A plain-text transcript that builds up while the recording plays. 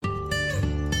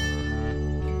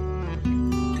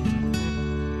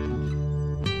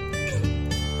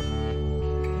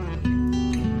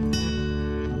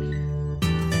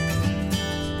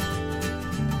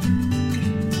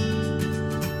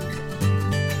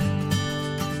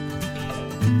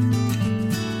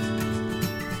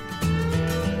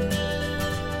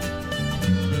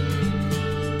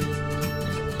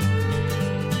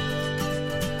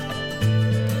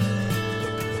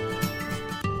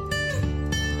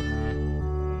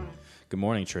Good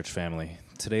morning, church family.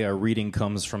 Today our reading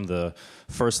comes from the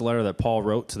first letter that Paul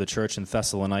wrote to the church in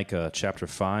Thessalonica, chapter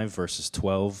 5, verses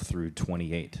 12 through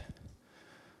 28.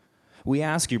 We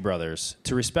ask you, brothers,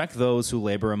 to respect those who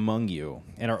labor among you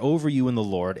and are over you in the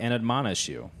Lord and admonish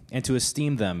you, and to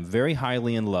esteem them very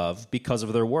highly in love because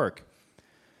of their work.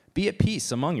 Be at peace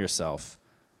among yourself.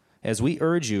 As we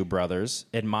urge you, brothers,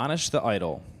 admonish the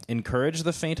idle, encourage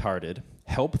the faint-hearted,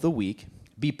 help the weak,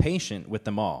 be patient with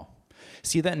them all.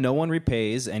 See that no one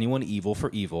repays anyone evil for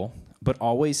evil, but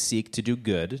always seek to do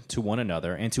good to one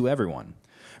another and to everyone.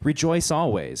 Rejoice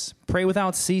always, pray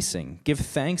without ceasing, give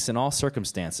thanks in all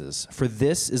circumstances, for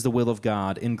this is the will of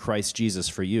God in Christ Jesus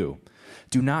for you.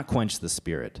 Do not quench the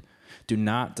Spirit. Do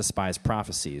not despise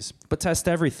prophecies, but test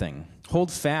everything.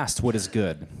 Hold fast what is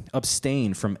good.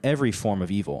 Abstain from every form of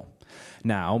evil.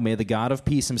 Now may the God of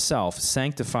peace himself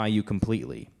sanctify you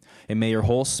completely, and may your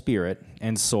whole spirit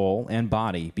and soul and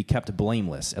body be kept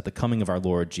blameless at the coming of our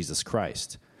Lord Jesus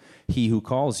Christ. He who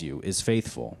calls you is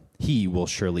faithful. He will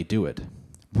surely do it.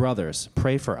 Brothers,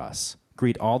 pray for us.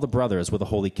 Greet all the brothers with a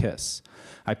holy kiss.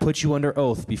 I put you under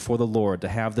oath before the Lord to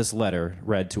have this letter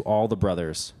read to all the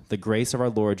brothers. The grace of our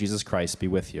Lord Jesus Christ be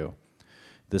with you.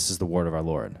 This is the word of our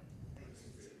Lord.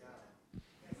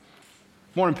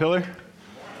 Morning, Pillar.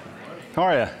 How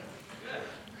are you?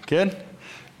 Good?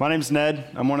 My name's Ned.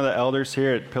 I'm one of the elders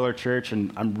here at Pillar Church,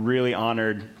 and I'm really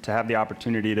honored to have the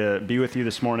opportunity to be with you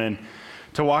this morning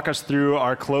to walk us through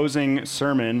our closing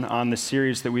sermon on the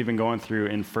series that we've been going through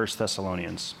in 1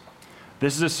 Thessalonians.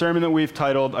 This is a sermon that we've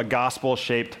titled A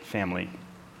Gospel-Shaped Family,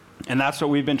 and that's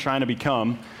what we've been trying to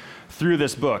become through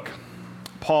this book.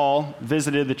 Paul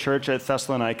visited the church at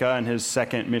Thessalonica in his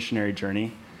second missionary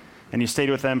journey, and he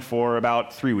stayed with them for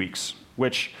about 3 weeks,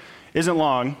 which isn't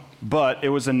long, but it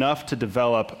was enough to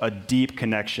develop a deep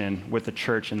connection with the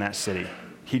church in that city.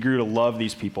 He grew to love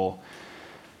these people.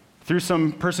 Through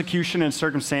some persecution and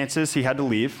circumstances, he had to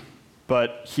leave,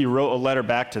 but he wrote a letter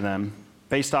back to them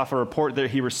based off a report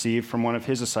that he received from one of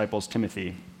his disciples,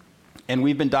 Timothy. And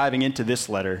we've been diving into this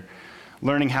letter,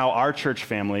 learning how our church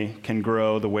family can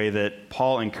grow the way that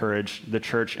Paul encouraged the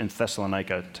church in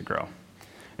Thessalonica to grow.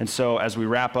 And so as we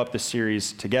wrap up the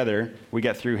series together, we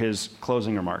get through his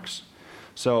closing remarks.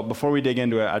 So before we dig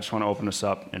into it, I just want to open us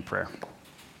up in prayer.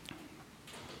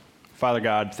 Father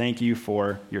God, thank you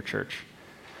for your church.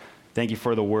 Thank you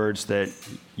for the words that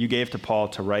you gave to Paul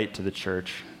to write to the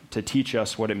church, to teach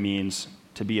us what it means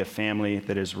to be a family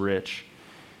that is rich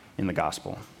in the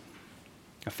gospel.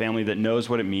 A family that knows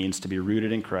what it means to be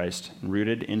rooted in Christ, and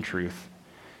rooted in truth,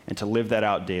 and to live that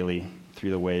out daily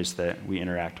through the ways that we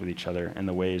interact with each other and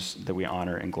the ways that we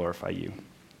honor and glorify you.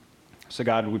 So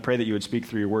God, we pray that you would speak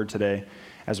through your word today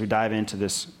as we dive into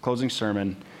this closing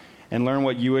sermon and learn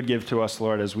what you would give to us,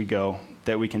 Lord, as we go,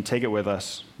 that we can take it with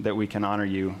us, that we can honor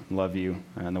you, love you,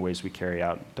 and the ways we carry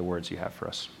out the words you have for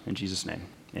us. In Jesus' name,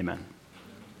 amen.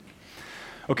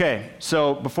 Okay,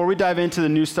 so before we dive into the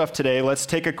new stuff today, let's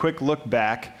take a quick look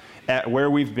back at where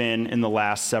we've been in the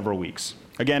last several weeks.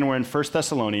 Again, we're in 1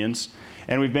 Thessalonians,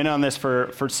 and we've been on this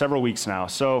for several weeks now.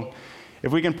 So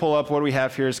if we can pull up what we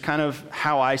have here is kind of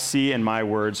how I see in my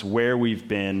words where we've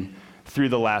been through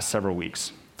the last several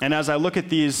weeks. And as I look at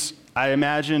these, I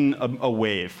imagine a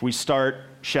wave. We start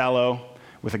shallow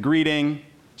with a greeting,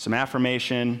 some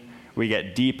affirmation. We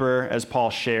get deeper as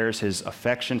Paul shares his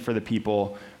affection for the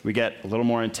people. We get a little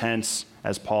more intense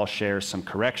as Paul shares some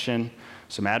correction,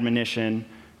 some admonition,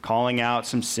 calling out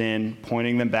some sin,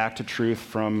 pointing them back to truth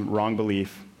from wrong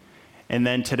belief. And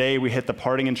then today we hit the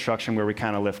parting instruction where we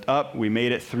kind of lift up. We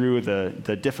made it through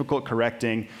the difficult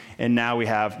correcting, and now we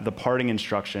have the parting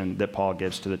instruction that Paul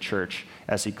gives to the church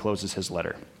as he closes his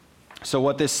letter. So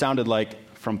what this sounded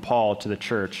like from Paul to the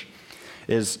church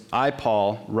is, I,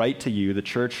 Paul, write to you, the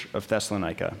church of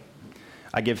Thessalonica.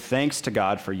 I give thanks to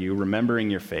God for you, remembering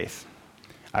your faith.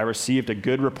 I received a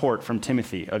good report from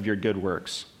Timothy of your good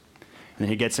works. And then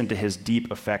he gets into his deep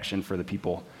affection for the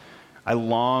people. I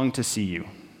long to see you.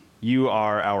 You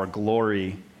are our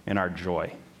glory and our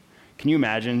joy. Can you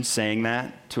imagine saying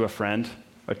that to a friend,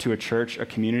 or to a church, a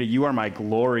community? You are my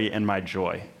glory and my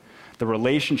joy. The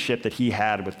relationship that he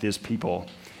had with his people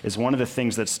is one of the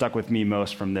things that stuck with me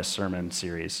most from this sermon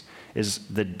series, is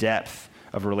the depth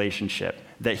of relationship,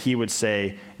 that he would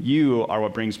say, you are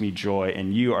what brings me joy,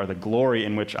 and you are the glory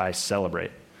in which I celebrate.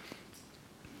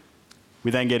 We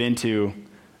then get into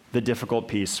the difficult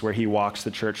piece where he walks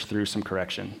the church through some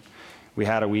correction. We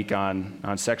had a week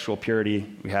on sexual purity.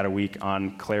 We had a week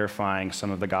on clarifying some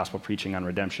of the gospel preaching on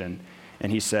redemption.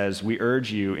 And he says, we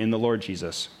urge you in the Lord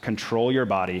Jesus, control your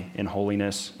body in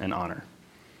holiness and honor.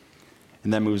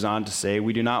 And then moves on to say,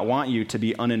 we do not want you to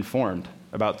be uninformed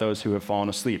about those who have fallen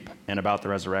asleep and about the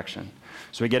resurrection.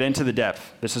 So we get into the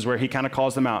depth. This is where he kind of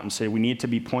calls them out and say we need to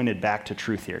be pointed back to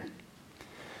truth here.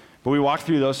 But we walked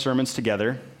through those sermons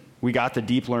together. We got the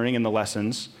deep learning and the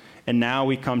lessons. And now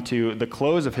we come to the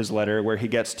close of his letter where he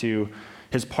gets to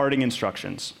his parting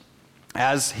instructions.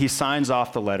 As he signs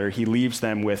off the letter, he leaves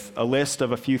them with a list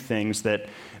of a few things that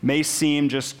may seem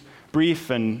just brief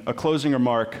and a closing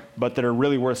remark, but that are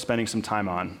really worth spending some time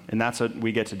on. And that's what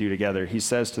we get to do together. He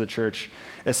says to the church,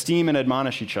 esteem and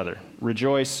admonish each other.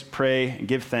 Rejoice, pray,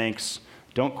 give thanks.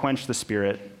 Don't quench the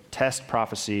spirit. Test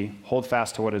prophecy. Hold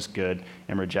fast to what is good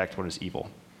and reject what is evil.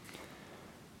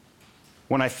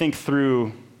 When I think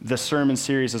through the sermon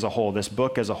series as a whole, this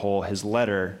book as a whole, his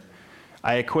letter,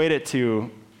 I equate it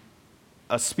to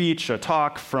a speech, a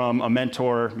talk from a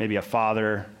mentor, maybe a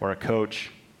father or a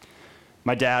coach.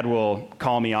 My dad will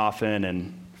call me often,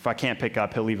 and if I can't pick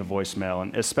up, he'll leave a voicemail.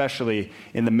 And especially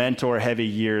in the mentor-heavy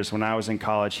years when I was in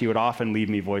college, he would often leave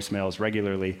me voicemails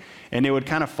regularly. And it would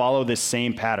kind of follow this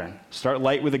same pattern. Start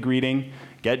light with a greeting,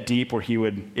 get deep where he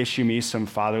would issue me some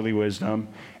fatherly wisdom,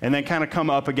 and then kind of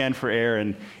come up again for air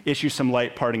and issue some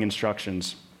light parting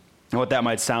instructions. And what that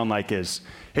might sound like is,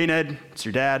 hey, Ned, it's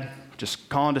your dad. Just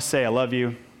calling to say I love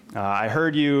you. I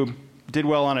heard you did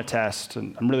well on a test,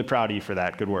 and I'm really proud of you for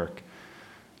that. Good work.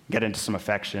 Get into some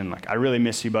affection, like, I really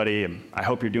miss you, buddy, and I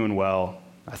hope you're doing well.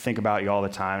 I think about you all the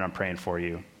time, and I'm praying for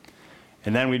you.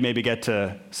 And then we'd maybe get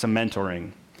to some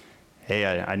mentoring. Hey,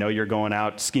 I know you're going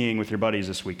out skiing with your buddies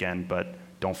this weekend, but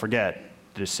don't forget,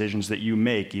 the decisions that you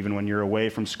make, even when you're away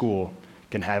from school,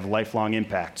 can have lifelong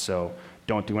impact, so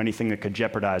don't do anything that could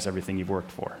jeopardize everything you've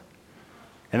worked for.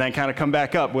 And then kind of come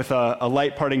back up with a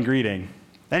light parting greeting.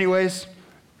 Anyways,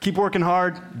 keep working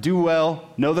hard, do well,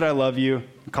 know that I love you,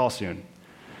 and call soon.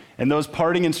 And those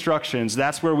parting instructions,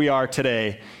 that's where we are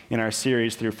today in our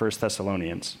series through 1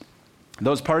 Thessalonians.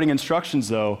 Those parting instructions,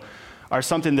 though, are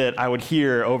something that I would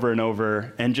hear over and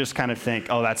over and just kind of think,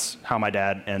 oh, that's how my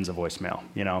dad ends a voicemail,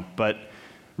 you know. But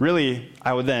really,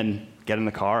 I would then get in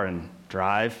the car and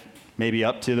drive maybe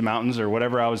up to the mountains or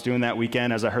whatever I was doing that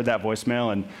weekend as I heard that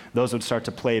voicemail, and those would start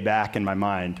to play back in my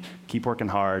mind. Keep working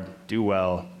hard, do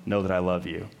well, know that I love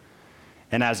you.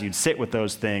 And as you'd sit with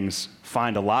those things,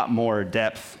 find a lot more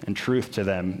depth and truth to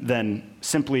them than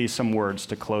simply some words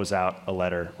to close out a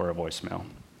letter or a voicemail.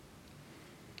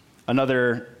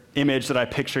 Another image that I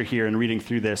picture here in reading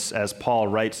through this as Paul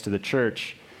writes to the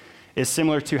church is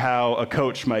similar to how a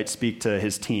coach might speak to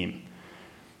his team.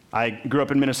 I grew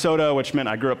up in Minnesota, which meant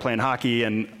I grew up playing hockey,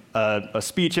 and a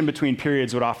speech in between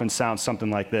periods would often sound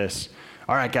something like this.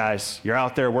 All right, guys, you're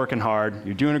out there working hard.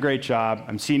 You're doing a great job.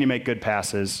 I'm seeing you make good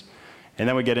passes. And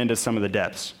then we get into some of the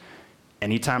depths.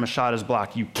 Anytime a shot is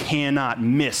blocked, you cannot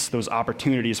miss those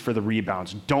opportunities for the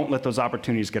rebounds. Don't let those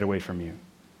opportunities get away from you.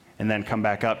 And then come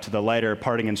back up to the lighter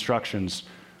parting instructions.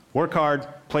 Work hard,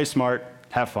 play smart,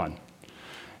 have fun.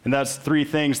 And that's three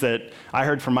things that I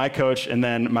heard from my coach, and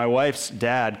then my wife's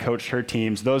dad coached her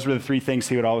teams. Those were the three things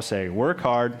he would always say: work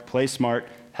hard, play smart,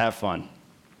 have fun.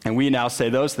 And we now say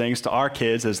those things to our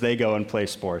kids as they go and play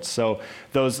sports. So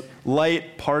those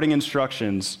light parting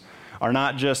instructions are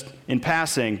not just in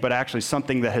passing, but actually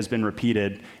something that has been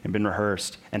repeated and been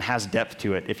rehearsed and has depth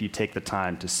to it if you take the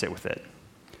time to sit with it.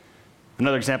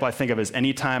 Another example I think of is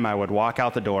anytime I would walk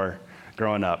out the door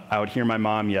growing up, I would hear my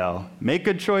mom yell, "Make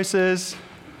good choices."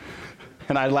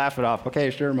 And I'd laugh it off. Okay,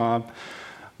 sure, Mom.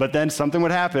 But then something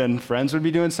would happen. Friends would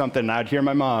be doing something, and I'd hear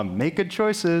my mom, "Make good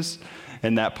choices."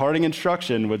 And that parting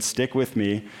instruction would stick with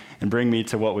me and bring me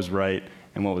to what was right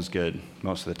and what was good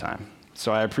most of the time.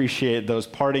 So I appreciate those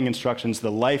parting instructions,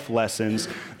 the life lessons,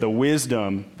 the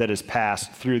wisdom that is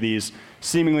passed through these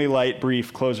seemingly light,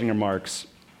 brief closing remarks,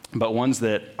 but ones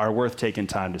that are worth taking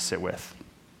time to sit with.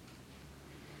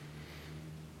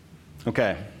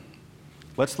 Okay,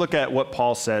 let's look at what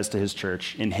Paul says to his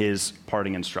church in his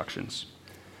parting instructions.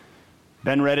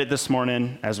 Ben read it this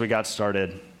morning as we got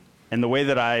started, and the way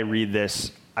that I read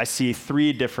this, I see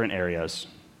three different areas.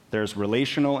 There's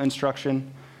relational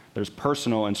instruction, there's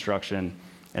personal instruction,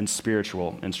 and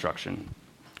spiritual instruction.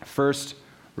 First,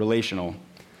 relational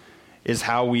is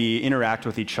how we interact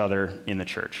with each other in the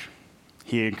church.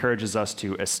 He encourages us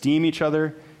to esteem each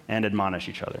other and admonish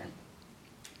each other.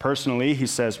 Personally, he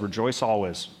says, rejoice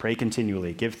always, pray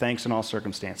continually, give thanks in all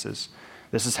circumstances.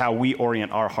 This is how we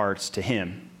orient our hearts to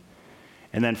him.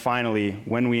 And then finally,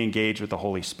 when we engage with the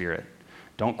Holy Spirit,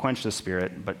 don't quench the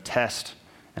Spirit, but test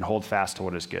and hold fast to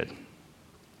what is good.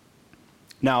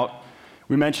 Now,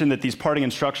 we mentioned that these parting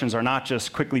instructions are not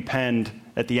just quickly penned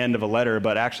at the end of a letter,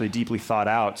 but actually deeply thought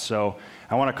out. So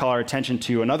I want to call our attention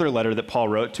to another letter that Paul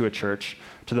wrote to a church,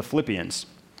 to the Philippians.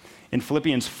 In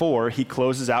Philippians 4, he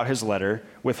closes out his letter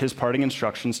with his parting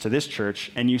instructions to this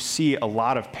church, and you see a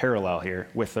lot of parallel here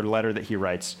with the letter that he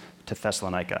writes to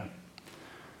Thessalonica.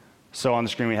 So on the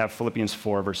screen we have Philippians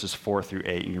 4, verses 4 through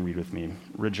 8. You can read with me.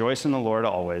 Rejoice in the Lord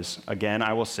always. Again,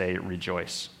 I will say,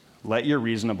 rejoice. Let your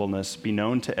reasonableness be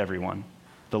known to everyone.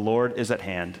 The Lord is at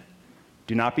hand.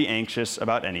 Do not be anxious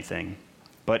about anything,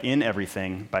 but in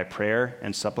everything, by prayer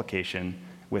and supplication,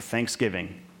 with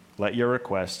thanksgiving, let your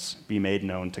requests be made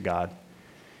known to God.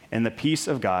 And the peace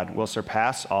of God will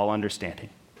surpass all understanding.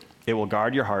 It will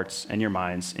guard your hearts and your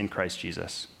minds in Christ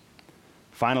Jesus.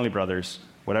 Finally, brothers,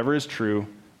 whatever is true,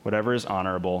 whatever is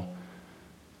honorable,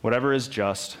 whatever is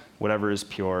just, whatever is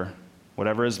pure,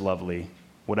 whatever is lovely,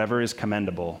 whatever is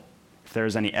commendable, if there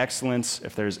is any excellence,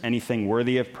 if there is anything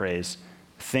worthy of praise,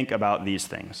 think about these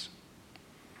things.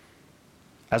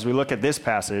 As we look at this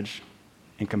passage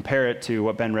and compare it to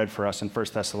what Ben read for us in 1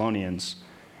 Thessalonians,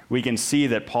 we can see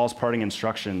that Paul's parting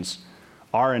instructions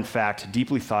are in fact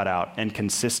deeply thought out and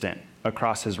consistent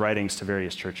across his writings to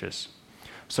various churches.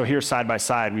 So here side by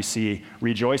side we see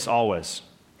rejoice always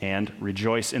and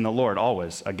rejoice in the Lord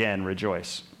always. Again,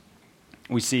 rejoice.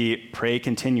 We see pray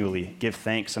continually, give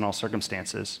thanks in all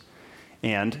circumstances,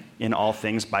 and in all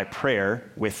things by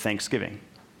prayer with thanksgiving.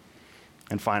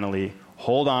 And finally,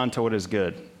 hold on to what is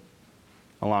good.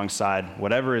 Alongside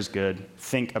whatever is good,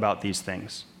 think about these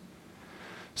things.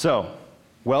 So,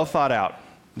 well thought out,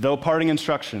 though parting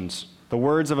instructions, the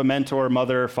words of a mentor,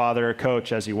 mother, father,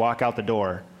 coach as you walk out the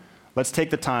door, let's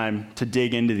take the time to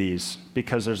dig into these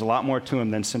because there's a lot more to them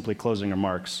than simply closing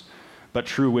remarks, but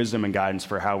true wisdom and guidance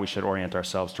for how we should orient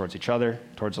ourselves towards each other,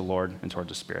 towards the Lord, and towards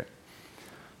the Spirit.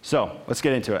 So, let's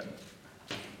get into it.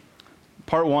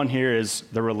 Part one here is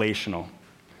the relational.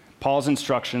 Paul's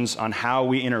instructions on how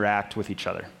we interact with each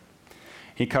other.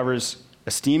 He covers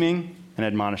esteeming and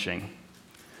admonishing.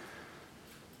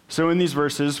 So in these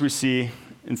verses, we see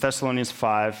in Thessalonians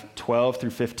 5, 12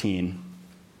 through 15,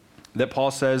 that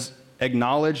Paul says,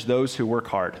 acknowledge those who work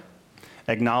hard.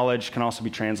 Acknowledge can also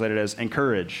be translated as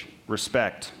encourage,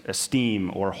 respect,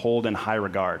 esteem, or hold in high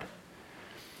regard.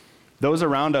 Those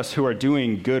around us who are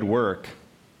doing good work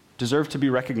deserve to be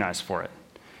recognized for it,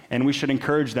 and we should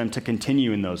encourage them to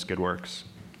continue in those good works.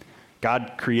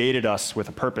 God created us with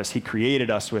a purpose. He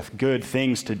created us with good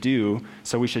things to do,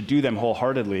 so we should do them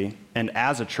wholeheartedly, and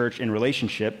as a church in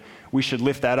relationship, we should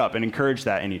lift that up and encourage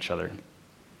that in each other.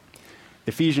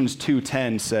 Ephesians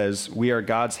 2:10 says, we are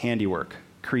God's handiwork,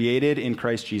 created in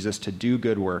Christ Jesus to do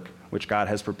good work, which God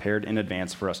has prepared in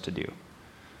advance for us to do.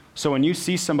 So when you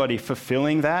see somebody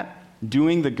fulfilling that,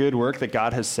 doing the good work that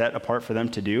God has set apart for them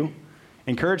to do,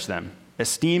 encourage them,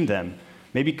 esteem them,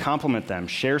 maybe compliment them,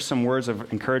 share some words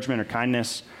of encouragement or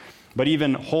kindness, but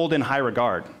even hold in high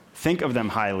regard. Think of them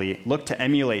highly, look to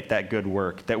emulate that good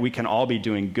work, that we can all be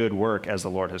doing good work as the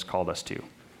Lord has called us to,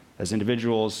 as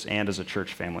individuals and as a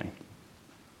church family.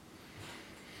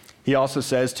 He also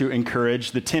says to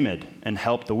encourage the timid and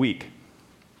help the weak.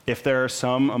 If there are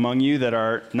some among you that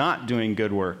are not doing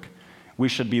good work, we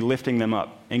should be lifting them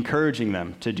up, encouraging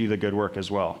them to do the good work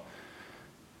as well.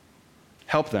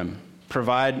 Help them,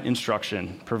 provide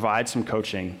instruction, provide some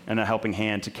coaching and a helping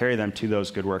hand to carry them to those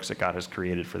good works that God has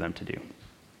created for them to do.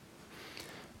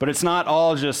 But it's not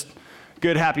all just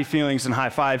good, happy feelings and high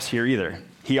fives here either.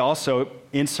 He also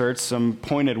inserts some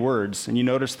pointed words, and you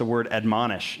notice the word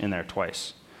admonish in there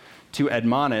twice. To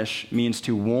admonish means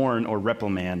to warn or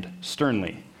reprimand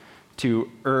sternly,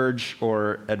 to urge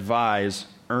or advise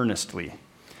earnestly.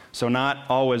 So not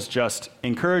always just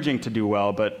encouraging to do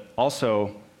well, but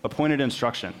also a pointed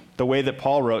instruction, the way that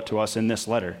Paul wrote to us in this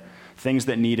letter, things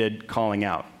that needed calling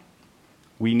out.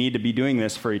 We need to be doing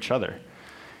this for each other.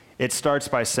 It starts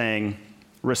by saying,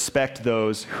 respect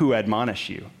those who admonish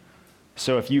you.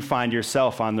 So if you find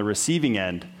yourself on the receiving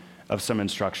end of some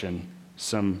instruction,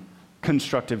 some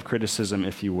constructive criticism,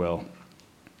 if you will,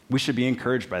 we should be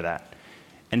encouraged by that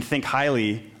and think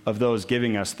highly of those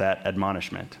giving us that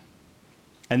admonishment.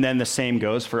 And then the same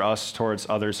goes for us towards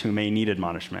others who may need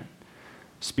admonishment.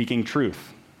 Speaking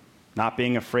truth, not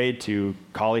being afraid to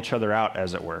call each other out,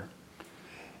 as it were.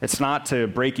 It's not to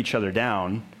break each other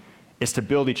down, it's to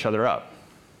build each other up.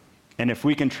 And if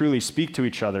we can truly speak to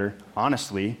each other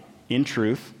honestly, in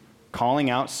truth, calling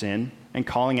out sin and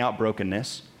calling out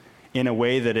brokenness in a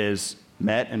way that is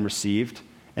met and received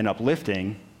and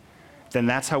uplifting, then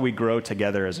that's how we grow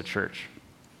together as a church.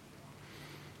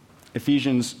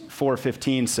 Ephesians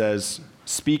 4:15 says,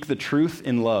 speak the truth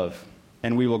in love,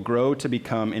 and we will grow to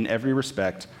become in every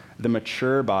respect the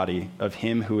mature body of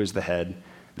him who is the head,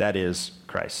 that is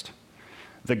Christ.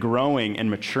 The growing and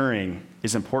maturing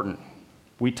is important.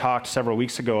 We talked several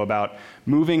weeks ago about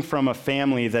moving from a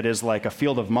family that is like a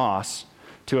field of moss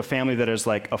to a family that is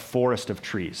like a forest of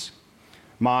trees.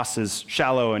 Moss is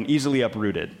shallow and easily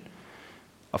uprooted.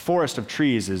 A forest of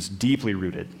trees is deeply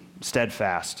rooted,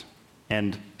 steadfast,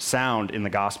 and sound in the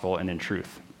gospel and in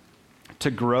truth.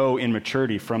 To grow in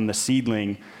maturity from the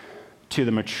seedling to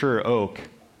the mature oak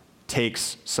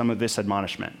takes some of this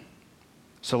admonishment.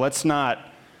 So let's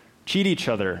not cheat each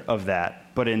other of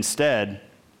that, but instead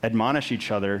admonish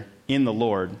each other in the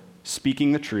Lord,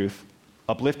 speaking the truth,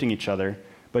 uplifting each other,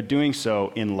 but doing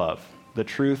so in love. The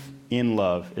truth in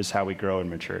love is how we grow in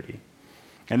maturity.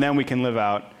 And then we can live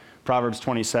out Proverbs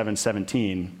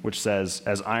 27:17, which says,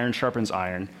 as iron sharpens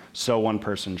iron, so one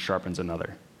person sharpens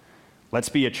another. Let's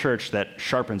be a church that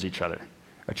sharpens each other,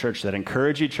 a church that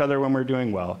encourages each other when we're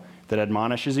doing well, that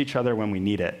admonishes each other when we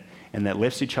need it, and that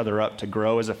lifts each other up to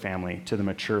grow as a family to the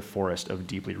mature forest of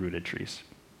deeply rooted trees.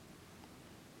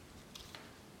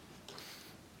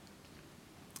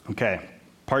 Okay,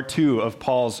 part 2 of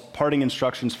Paul's parting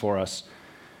instructions for us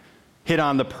hit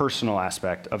on the personal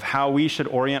aspect of how we should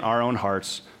orient our own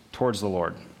hearts towards the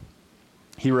Lord.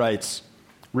 He writes,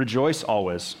 rejoice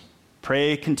always,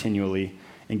 pray continually,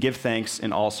 and give thanks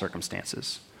in all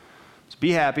circumstances. So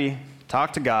be happy,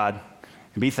 talk to God,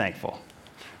 and be thankful.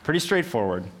 Pretty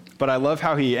straightforward, but I love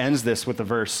how he ends this with a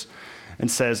verse and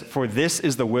says, for this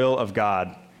is the will of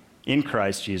God in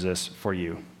Christ Jesus for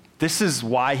you. This is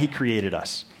why he created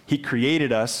us. He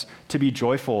created us to be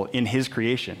joyful in his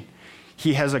creation.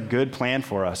 He has a good plan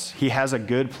for us. He has a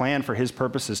good plan for his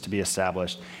purposes to be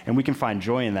established, and we can find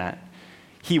joy in that.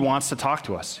 He wants to talk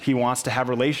to us. He wants to have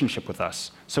a relationship with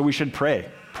us. So we should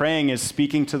pray. Praying is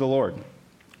speaking to the Lord.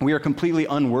 We are completely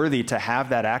unworthy to have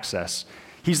that access.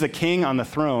 He's the king on the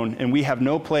throne, and we have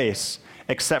no place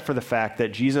except for the fact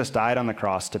that Jesus died on the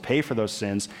cross to pay for those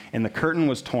sins, and the curtain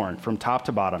was torn from top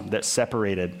to bottom that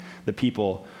separated the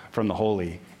people from the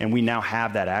holy, and we now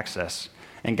have that access.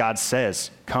 And God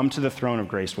says, come to the throne of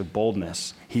grace with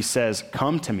boldness. He says,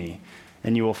 come to me,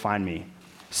 and you will find me.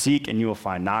 Seek, and you will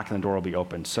find. Knock, and the door will be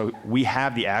opened. So we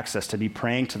have the access to be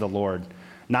praying to the Lord,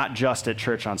 not just at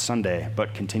church on Sunday,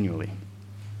 but continually.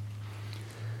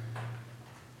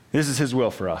 This is his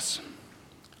will for us.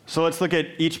 So let's look at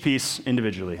each piece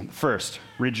individually. First,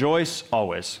 rejoice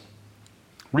always.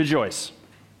 Rejoice.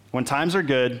 When times are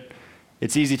good,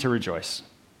 it's easy to rejoice.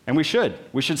 And we should.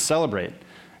 We should celebrate.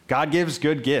 God gives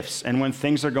good gifts, and when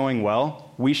things are going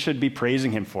well, we should be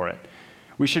praising him for it.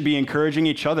 We should be encouraging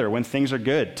each other when things are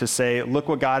good to say, look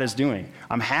what God is doing.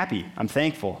 I'm happy. I'm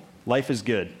thankful. Life is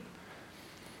good.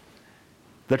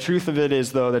 The truth of it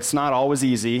is, though, that's not always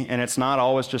easy, and it's not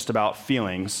always just about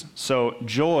feelings. So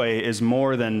joy is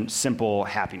more than simple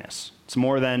happiness. It's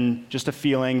more than just a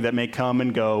feeling that may come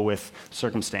and go with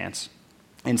circumstance.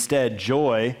 Instead,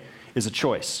 joy is a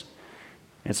choice.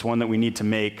 It's one that we need to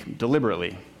make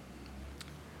deliberately.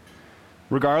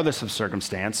 Regardless of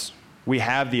circumstance, we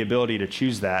have the ability to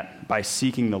choose that by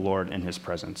seeking the Lord in his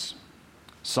presence.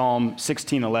 Psalm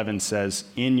 16:11 says,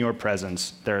 in your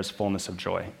presence there is fullness of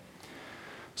joy.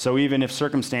 So even if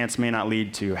circumstance may not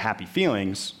lead to happy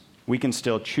feelings, we can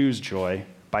still choose joy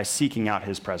by seeking out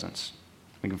his presence.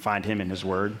 We can find him in his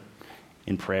word,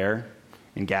 in prayer,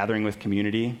 in gathering with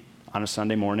community on a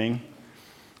Sunday morning.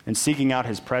 And seeking out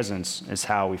his presence is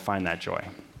how we find that joy.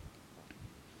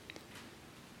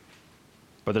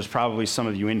 But there's probably some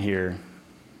of you in here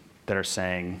that are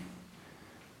saying,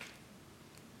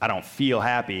 I don't feel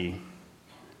happy,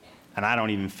 and I don't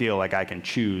even feel like I can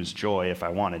choose joy if I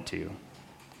wanted to.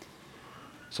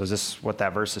 So is this what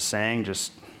that verse is saying?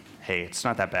 Just, hey, it's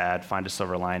not that bad. Find a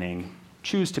silver lining.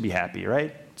 Choose to be happy,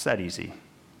 right? It's that easy.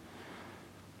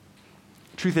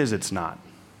 Truth is, it's not.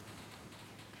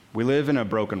 We live in a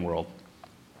broken world,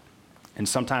 and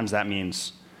sometimes that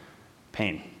means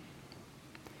pain.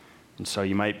 And so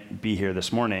you might be here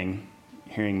this morning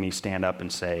hearing me stand up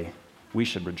and say, we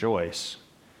should rejoice,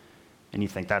 and you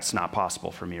think that's not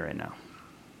possible for me right now.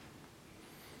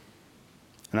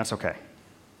 And that's okay.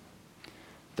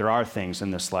 There are things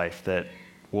in this life that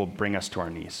will bring us to our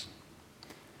knees.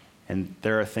 And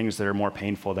there are things that are more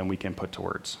painful than we can put to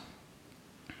words.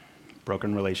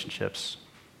 Broken relationships,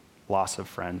 loss of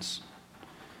friends,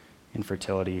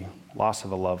 infertility, loss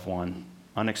of a loved one,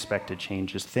 unexpected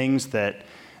changes, things that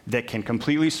can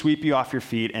completely sweep you off your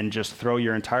feet and just throw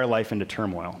your entire life into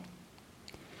turmoil.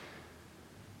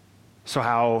 So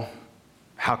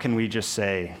how can we just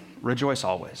say, rejoice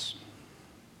always?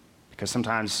 Because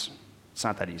sometimes it's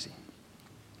not that easy.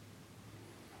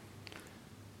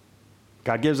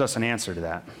 God gives us an answer to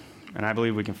that, and I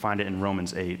believe we can find it in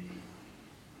Romans 8.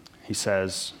 He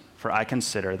says, for I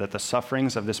consider that the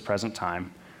sufferings of this present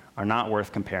time are not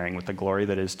worth comparing with the glory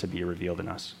that is to be revealed in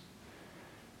us.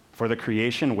 For the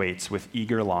creation waits with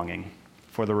eager longing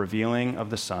for the revealing of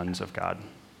the sons of God.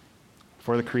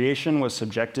 For the creation was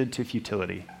subjected to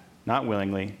futility, not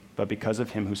willingly, but because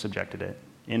of him who subjected it,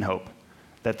 in hope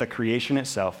that the creation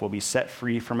itself will be set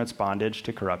free from its bondage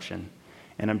to corruption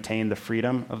and obtain the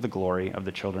freedom of the glory of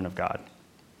the children of God.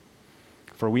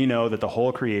 For we know that the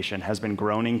whole creation has been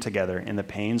groaning together in the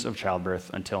pains of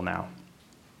childbirth until now.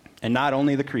 And not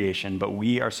only the creation, but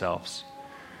we ourselves,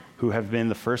 who have been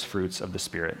the first fruits of the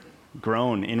Spirit,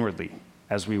 groan inwardly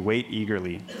as we wait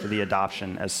eagerly for the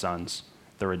adoption as sons,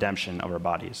 the redemption of our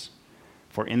bodies.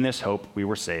 For in this hope we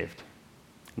were saved.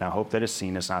 Now hope that is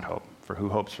seen is not hope, for who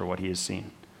hopes for what he has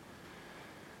seen?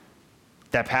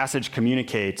 That passage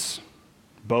communicates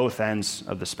both ends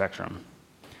of the spectrum.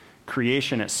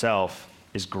 Creation itself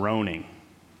is groaning.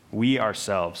 We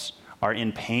ourselves are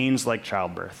in pains like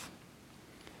childbirth.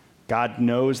 God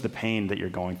knows the pain that you're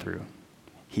going through.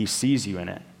 He sees you in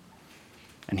it,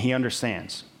 and he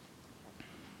understands.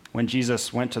 When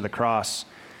Jesus went to the cross,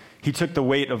 he took the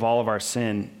weight of all of our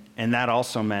sin, and that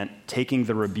also meant taking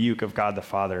the rebuke of God the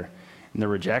Father and the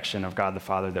rejection of God the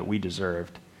Father that we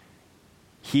deserved.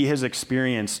 He has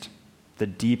experienced the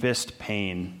deepest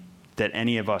pain that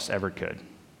any of us ever could.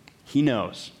 He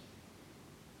knows,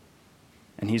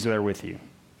 and he's there with you.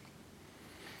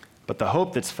 But the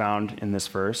hope that's found in this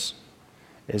verse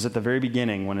is at the very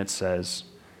beginning when it says,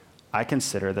 I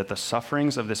consider that the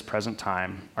sufferings of this present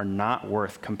time are not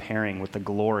worth comparing with the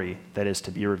glory that is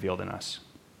to be revealed in us.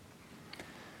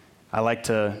 I like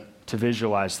to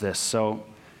visualize this. So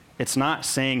it's not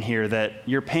saying here that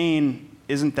your pain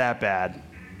isn't that bad,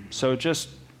 so just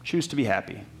choose to be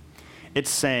happy. It's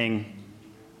saying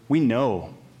we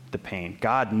know the pain.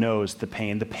 God knows the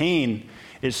pain. The pain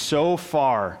is so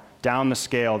far down the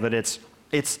scale that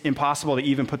it's impossible to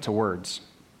even put to words.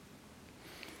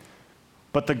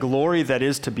 But the glory that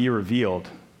is to be revealed,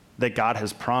 that God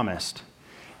has promised,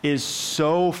 is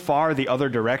so far the other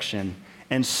direction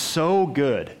and so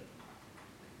good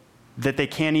that they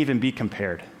can't even be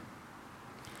compared.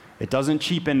 It doesn't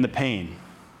cheapen the pain,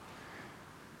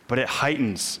 but it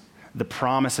heightens the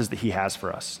promises that he has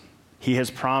for us. He has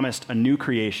promised a new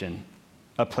creation,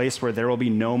 a place where there will be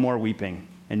no more weeping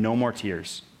and no more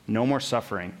tears, no more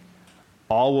suffering.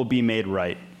 All will be made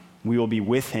right. We will be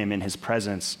with him in his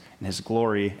presence, in his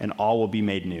glory, and all will be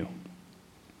made new.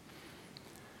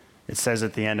 It says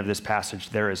at the end of this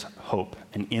passage, there is hope,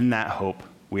 and in that hope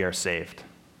we are saved.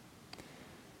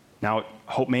 Now,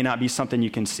 hope may not be something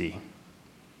you can see.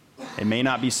 It may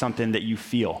not be something that you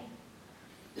feel.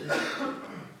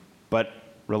 But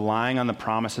relying on the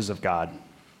promises of God,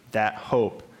 that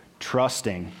hope,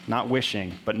 trusting, not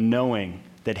wishing, but knowing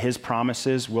that his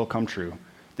promises will come true,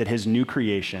 that his new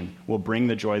creation will bring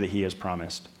the joy that he has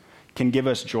promised, can give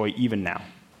us joy even now,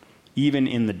 even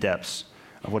in the depths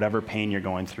of whatever pain you're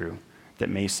going through that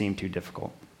may seem too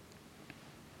difficult.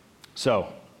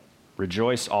 So,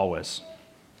 rejoice always.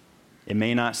 It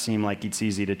may not seem like it's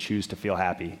easy to choose to feel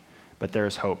happy, but there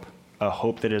is hope, a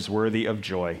hope that is worthy of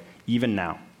joy even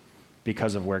now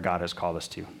because of where God has called us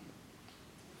to.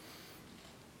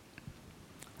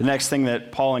 The next thing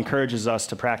that Paul encourages us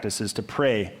to practice is to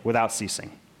pray without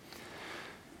ceasing.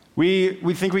 We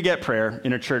think we get prayer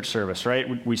in a church service,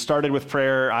 right? We started with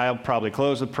prayer. I'll probably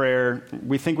close with prayer.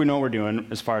 We think we know what we're doing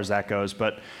as far as that goes,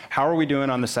 but how are we doing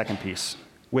on the second piece?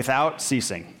 Without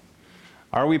ceasing.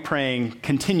 Are we praying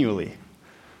continually?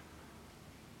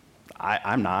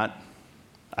 I'm not.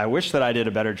 I wish that I did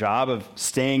a better job of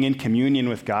staying in communion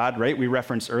with God, right? We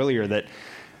referenced earlier that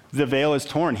the veil is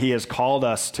torn. He has called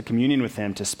us to communion with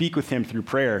him, to speak with him through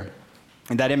prayer,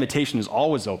 and that invitation is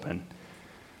always open.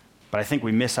 But I think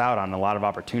we miss out on a lot of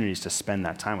opportunities to spend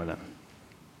that time with him.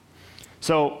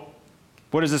 So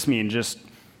what does this mean? Just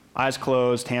eyes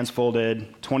closed, hands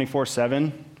folded,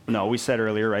 24/7? No, we said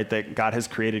earlier, right, that God has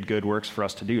created good works for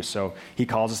us to do. So he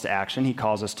calls us to action. He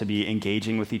calls us to be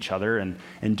engaging with each other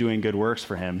and doing good works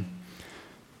for him.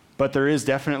 But there is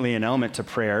definitely an element to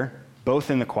prayer, both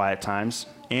in the quiet times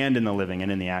and in the living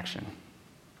and in the action.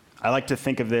 I like to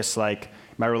think of this like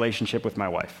my relationship with my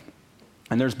wife.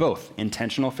 And there's both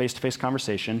intentional face-to-face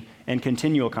conversation and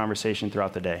continual conversation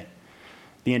throughout the day.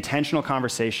 The intentional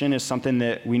conversation is something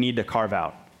that we need to carve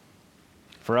out.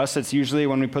 For us, it's usually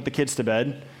when we put the kids to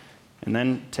bed and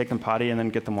then take them potty and then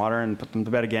get them water and put them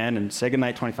to bed again and say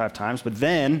goodnight 25 times. But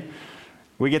then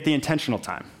we get the intentional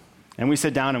time. And we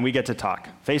sit down and we get to talk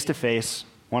face-to-face,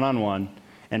 one-on-one,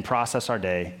 and process our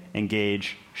day,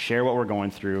 engage, share what we're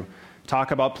going through,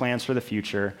 talk about plans for the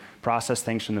future, process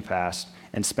things from the past,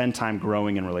 and spend time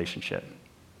growing in relationship.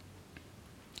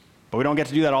 But we don't get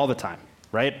to do that all the time.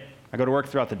 right? I go to work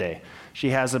throughout the day. She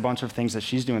has a bunch of things that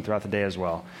she's doing throughout the day as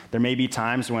well. There may be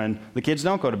times when the kids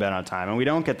don't go to bed on time and we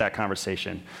don't get that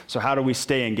conversation. So how do we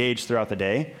stay engaged throughout the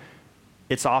day?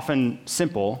 It's often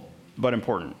simple, but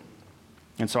important.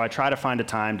 And so I try to find a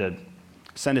time to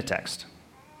send a text.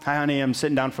 Hi, honey, I'm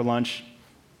sitting down for lunch.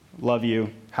 Love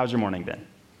you. How's your morning been?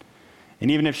 And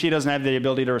even if she doesn't have the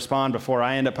ability to respond before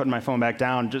I end up putting my phone back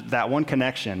down, just that one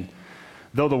connection,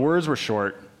 though the words were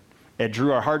short, it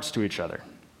drew our hearts to each other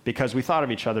because we thought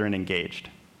of each other and engaged.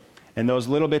 And those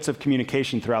little bits of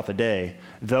communication throughout the day,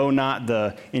 though not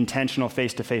the intentional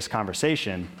face-to-face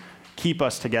conversation, keep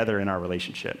us together in our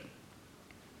relationship.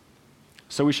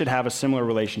 So we should have a similar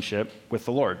relationship with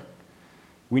the Lord.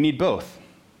 We need both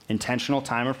intentional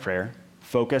time of prayer,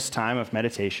 focused time of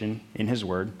meditation in His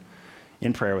Word,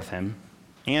 in prayer with Him,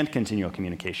 and continual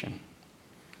communication.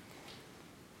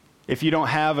 If you don't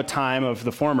have a time of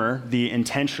the former, the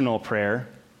intentional prayer,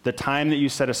 the time that you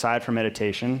set aside for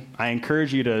meditation, I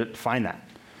encourage you to find that.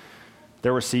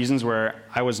 There were seasons where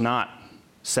I was not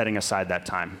setting aside that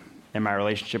time, and my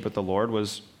relationship with the Lord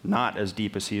was not as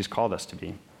deep as He has called us to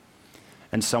be.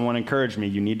 And someone encouraged me,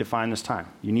 you need to find this time.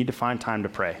 You need to find time to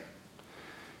pray.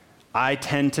 I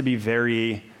tend to be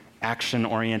very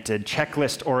action-oriented,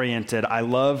 checklist-oriented. I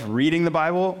love reading the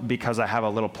Bible because I have a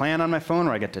little plan on my phone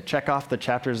where I get to check off the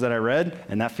chapters that I read,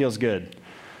 and that feels good.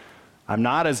 I'm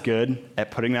not as good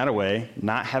at putting that away,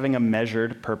 not having a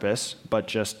measured purpose, but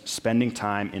just spending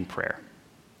time in prayer,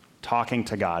 talking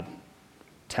to God,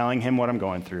 telling Him what I'm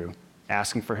going through,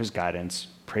 asking for His guidance,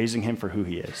 praising Him for who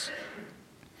He is.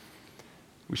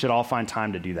 We should all find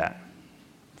time to do that.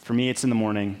 For me, it's in the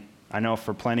morning. I know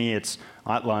for plenty, it's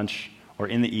at lunch or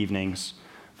in the evenings.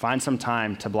 Find some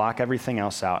time to block everything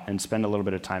else out and spend a little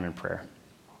bit of time in prayer.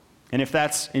 And if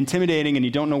that's intimidating and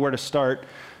you don't know where to start,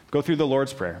 go through the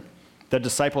Lord's Prayer. The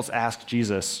disciples asked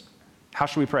Jesus, how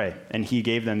should we pray? And He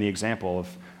gave them the example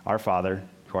of, our Father,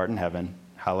 who art in heaven,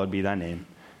 hallowed be thy name.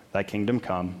 Thy kingdom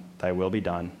come, thy will be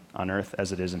done, on earth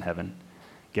as it is in heaven.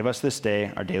 Give us this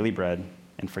day our daily bread,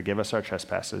 and forgive us our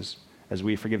trespasses, as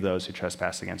we forgive those who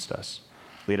trespass against us.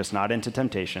 Lead us not into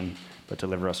temptation, but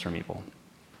deliver us from evil.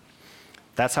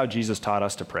 That's how Jesus taught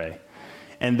us to pray.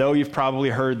 And though you've probably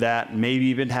heard that, maybe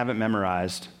even haven't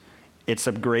memorized, it's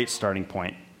a great starting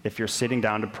point. If you're sitting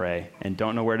down to pray and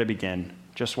don't know where to begin,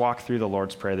 just walk through the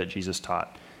Lord's Prayer that Jesus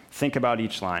taught. Think about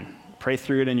each line. Pray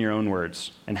through it in your own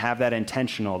words and have that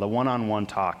intentional, the one-on-one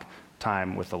talk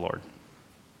time with the Lord.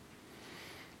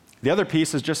 The other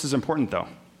piece is just as important, though.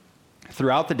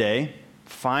 Throughout the day,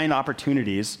 find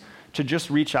opportunities to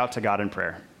just reach out to God in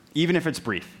prayer, even if it's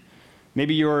brief.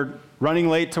 Maybe you're running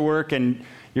late to work and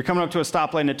you're coming up to a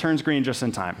stoplight and it turns green just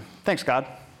in time. Thanks, God.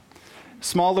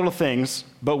 Small little things,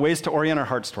 but ways to orient our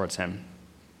hearts towards Him.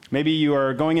 Maybe you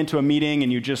are going into a meeting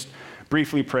and you just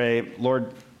briefly pray,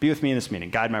 Lord, be with me in this meeting.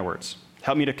 Guide my words.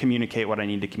 Help me to communicate what I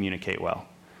need to communicate well.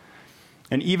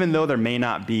 And even though there may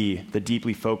not be the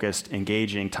deeply focused,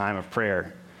 engaging time of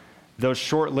prayer, those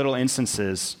short little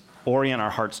instances orient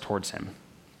our hearts towards Him.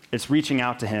 It's reaching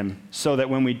out to Him so that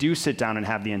when we do sit down and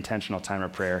have the intentional time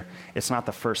of prayer, it's not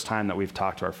the first time that we've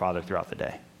talked to our Father throughout the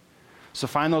day. So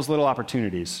find those little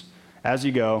opportunities. As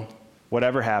you go,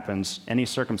 whatever happens, any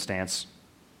circumstance,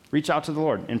 reach out to the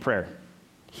Lord in prayer.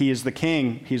 He is the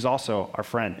King. He's also our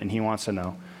friend, and He wants to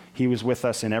know. He was with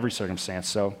us in every circumstance,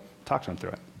 so talk to Him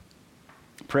through it.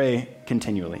 Pray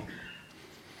continually.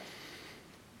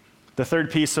 The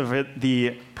third piece of it,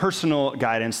 the personal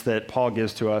guidance that Paul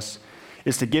gives to us,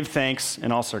 is to give thanks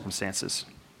in all circumstances.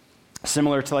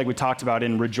 Similar to like we talked about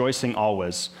in rejoicing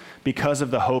always, because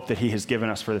of the hope that He has given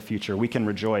us for the future, we can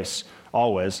rejoice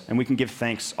always, and we can give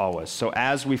thanks always. So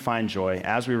as we find joy,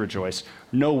 as we rejoice,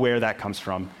 know where that comes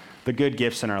from. The good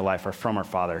gifts in our life are from our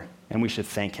Father, and we should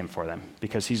thank Him for them,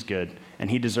 because He's good, and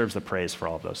He deserves the praise for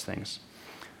all of those things.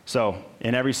 So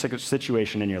in every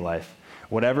situation in your life,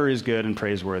 whatever is good and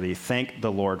praiseworthy, thank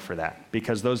the Lord for that,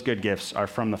 because those good gifts are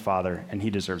from the Father, and He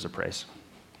deserves a praise.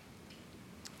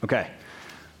 Okay,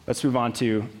 let's move on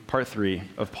to part 3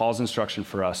 of Paul's instruction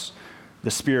for us,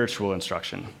 the spiritual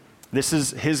instruction. This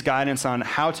is his guidance on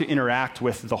how to interact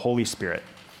with the Holy Spirit.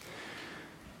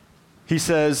 He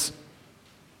says,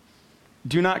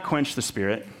 do not quench the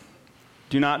Spirit,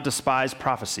 do not despise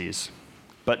prophecies,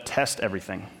 but test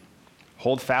everything.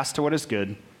 Hold fast to what is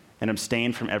good, and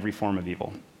abstain from every form of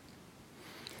evil.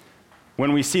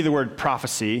 When we see the word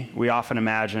prophecy, we often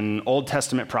imagine Old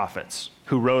Testament prophets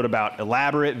who wrote about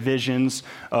elaborate visions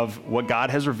of what God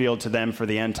has revealed to them for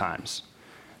the end times.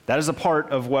 That is a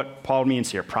part of what Paul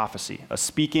means here, prophecy, a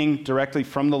speaking directly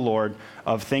from the Lord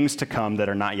of things to come that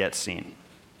are not yet seen.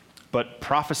 But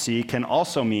prophecy can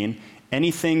also mean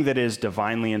anything that is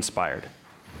divinely inspired.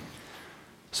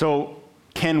 So,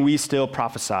 can we still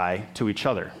prophesy to each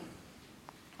other?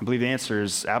 I believe the answer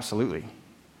is absolutely.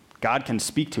 God can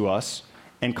speak to us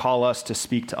and call us to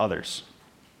speak to others.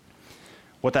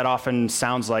 What that often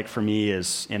sounds like for me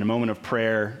is in a moment of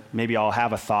prayer, maybe I'll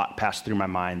have a thought pass through my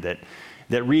mind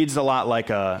that reads a lot like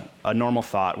a normal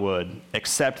thought would,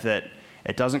 except that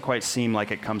it doesn't quite seem like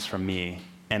it comes from me,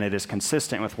 and it is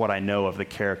consistent with what I know of the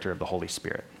character of the Holy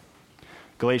Spirit.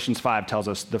 Galatians 5 tells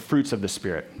us the fruits of the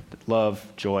Spirit: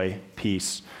 love, joy,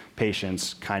 peace,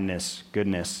 patience, kindness,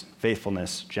 goodness,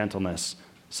 faithfulness, gentleness,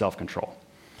 self-control.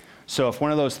 So if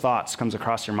one of those thoughts comes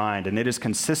across your mind and it is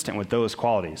consistent with those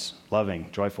qualities, loving,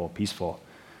 joyful, peaceful,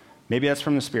 maybe that's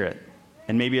from the Spirit,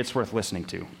 and maybe it's worth listening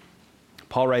to.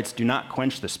 Paul writes, do not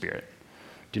quench the Spirit.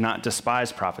 Do not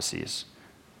despise prophecies.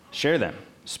 Share them.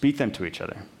 Speak them to each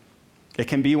other. It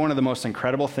can be one of the most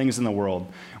incredible things in the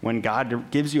world when God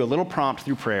gives you a little prompt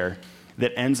through prayer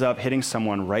that ends up hitting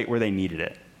someone right where they needed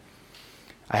it.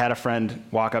 I had a friend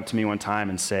walk up to me one time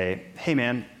and say, hey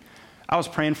man, I was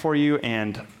praying for you,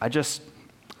 and I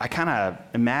kind of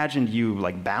imagined you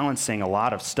like balancing a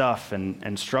lot of stuff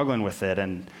and struggling with it,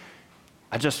 and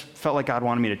I just felt like God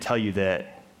wanted me to tell you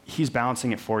that he's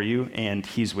balancing it for you, and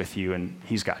he's with you, and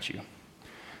he's got you.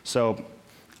 So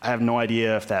I have no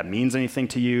idea if that means anything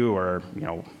to you or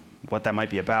what that might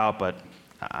be about, but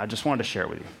I just wanted to share it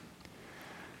with you.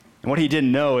 And what he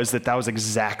didn't know is that was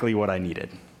exactly what I needed.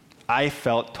 I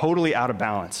felt totally out of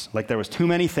balance, like there was too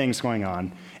many things going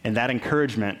on, and that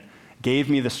encouragement gave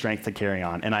me the strength to carry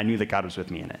on, and I knew that God was with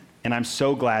me in it. And I'm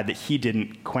so glad that he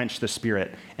didn't quench the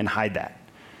Spirit and hide that.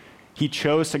 He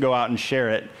chose to go out and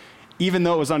share it, even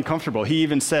though it was uncomfortable. He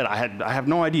even said, I have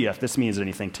no idea if this means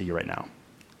anything to you right now.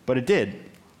 But it did,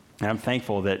 and I'm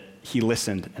thankful that he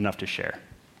listened enough to share.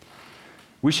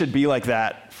 We should be like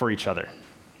that for each other.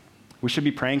 We should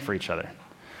be praying for each other.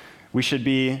 We should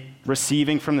be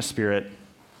receiving from the Spirit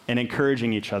and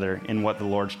encouraging each other in what the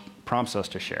Lord prompts us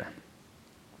to share.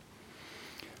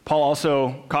 Paul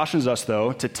also cautions us,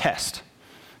 though, to test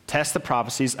the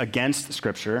prophecies against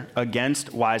Scripture,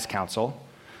 against wise counsel,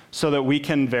 so that we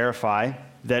can verify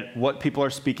that what people are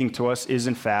speaking to us is,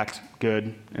 in fact,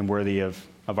 good and worthy of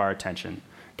our attention.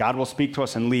 God will speak to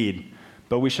us and lead,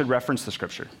 but we should reference the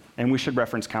Scripture, and we should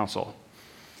reference counsel.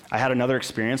 I had another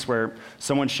experience where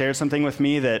someone shared something with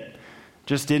me that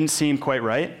just didn't seem quite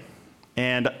right,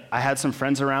 and I had some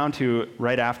friends around who,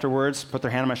 right afterwards, put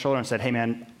their hand on my shoulder and said, hey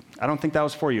man, I don't think that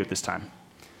was for you at this time.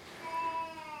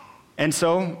 And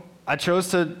so I chose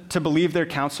to believe their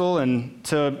counsel and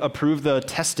to approve the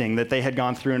testing that they had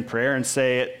gone through in prayer and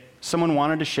say, someone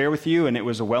wanted to share with you and it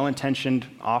was a well-intentioned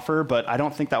offer, but I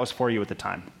don't think that was for you at the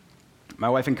time. My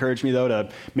wife encouraged me, though,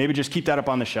 to maybe just keep that up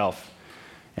on the shelf.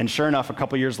 And sure enough, a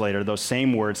couple years later, those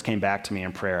same words came back to me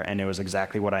in prayer, and it was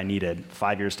exactly what I needed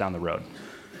 5 years down the road.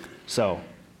 So,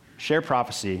 share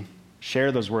prophecy,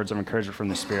 share those words of encouragement from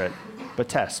the Spirit,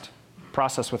 but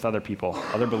process with other people,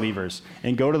 other believers,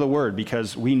 and go to the Word,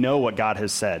 because we know what God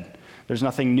has said. There's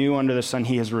nothing new under the sun.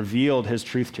 He has revealed his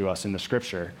truth to us in the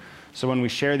Scripture. So when we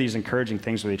share these encouraging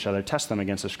things with each other, test them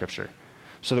against the Scripture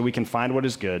so that we can find what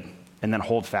is good and then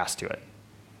hold fast to it.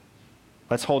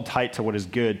 Let's hold tight to what is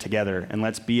good together, and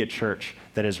let's be a church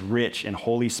that is rich in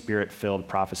Holy Spirit-filled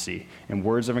prophecy and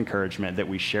words of encouragement that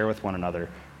we share with one another,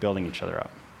 building each other up.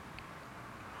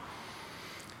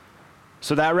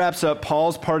 So that wraps up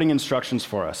Paul's parting instructions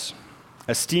for us.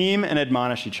 Esteem and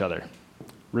admonish each other.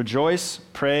 Rejoice,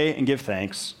 pray, and give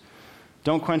thanks.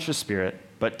 Don't quench the Spirit,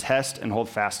 but test and hold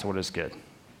fast to what is good.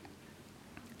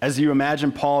 As you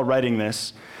imagine Paul writing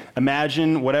this,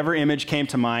 imagine whatever image came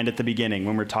to mind at the beginning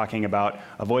when we're talking about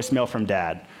a voicemail from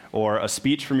dad, or a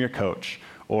speech from your coach,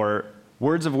 or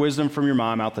words of wisdom from your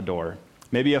mom out the door,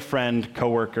 maybe a friend,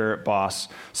 coworker, boss,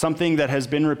 something that has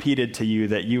been repeated to you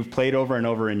that you've played over and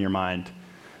over in your mind.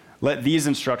 Let these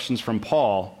instructions from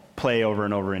Paul play over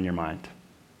and over in your mind.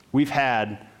 We've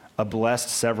had a blessed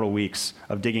several weeks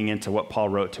of digging into what Paul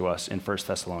wrote to us in 1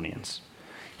 Thessalonians.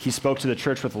 He spoke to the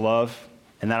church with love,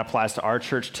 and that applies to our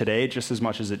church today just as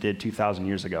much as it did 2,000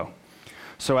 years ago.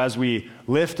 So as we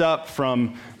lift up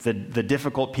from the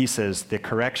difficult pieces, the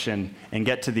correction, and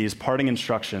get to these parting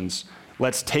instructions,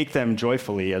 let's take them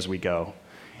joyfully as we go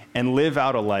and live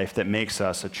out a life that makes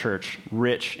us a church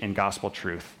rich in gospel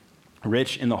truth,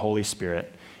 rich in the Holy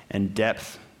Spirit, and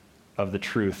depth of the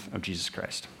truth of Jesus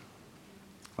Christ.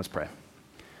 Let's pray.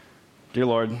 Dear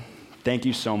Lord, thank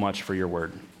you so much for your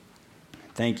word.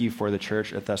 Thank you for the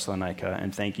church at Thessalonica,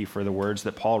 and thank you for the words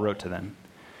that Paul wrote to them.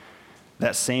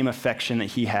 That same affection that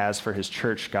he has for his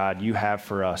church, God, you have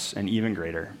for us, and even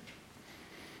greater.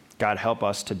 God, help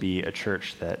us to be a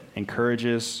church that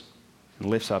encourages and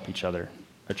lifts up each other,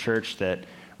 a church that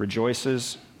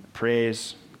rejoices,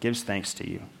 prays, gives thanks to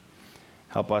you.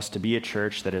 Help us to be a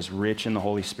church that is rich in the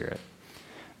Holy Spirit,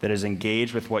 that is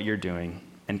engaged with what you're doing,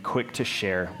 and quick to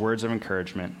share words of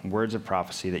encouragement, words of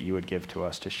prophecy that you would give to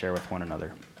us to share with one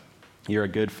another. You're a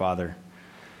good Father.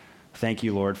 Thank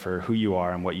you, Lord, for who you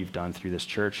are and what you've done through this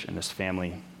church and this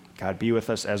family. God, be with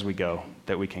us as we go,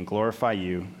 that we can glorify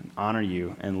you, honor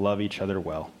you, and love each other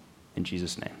well. In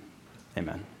Jesus' name,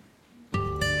 amen.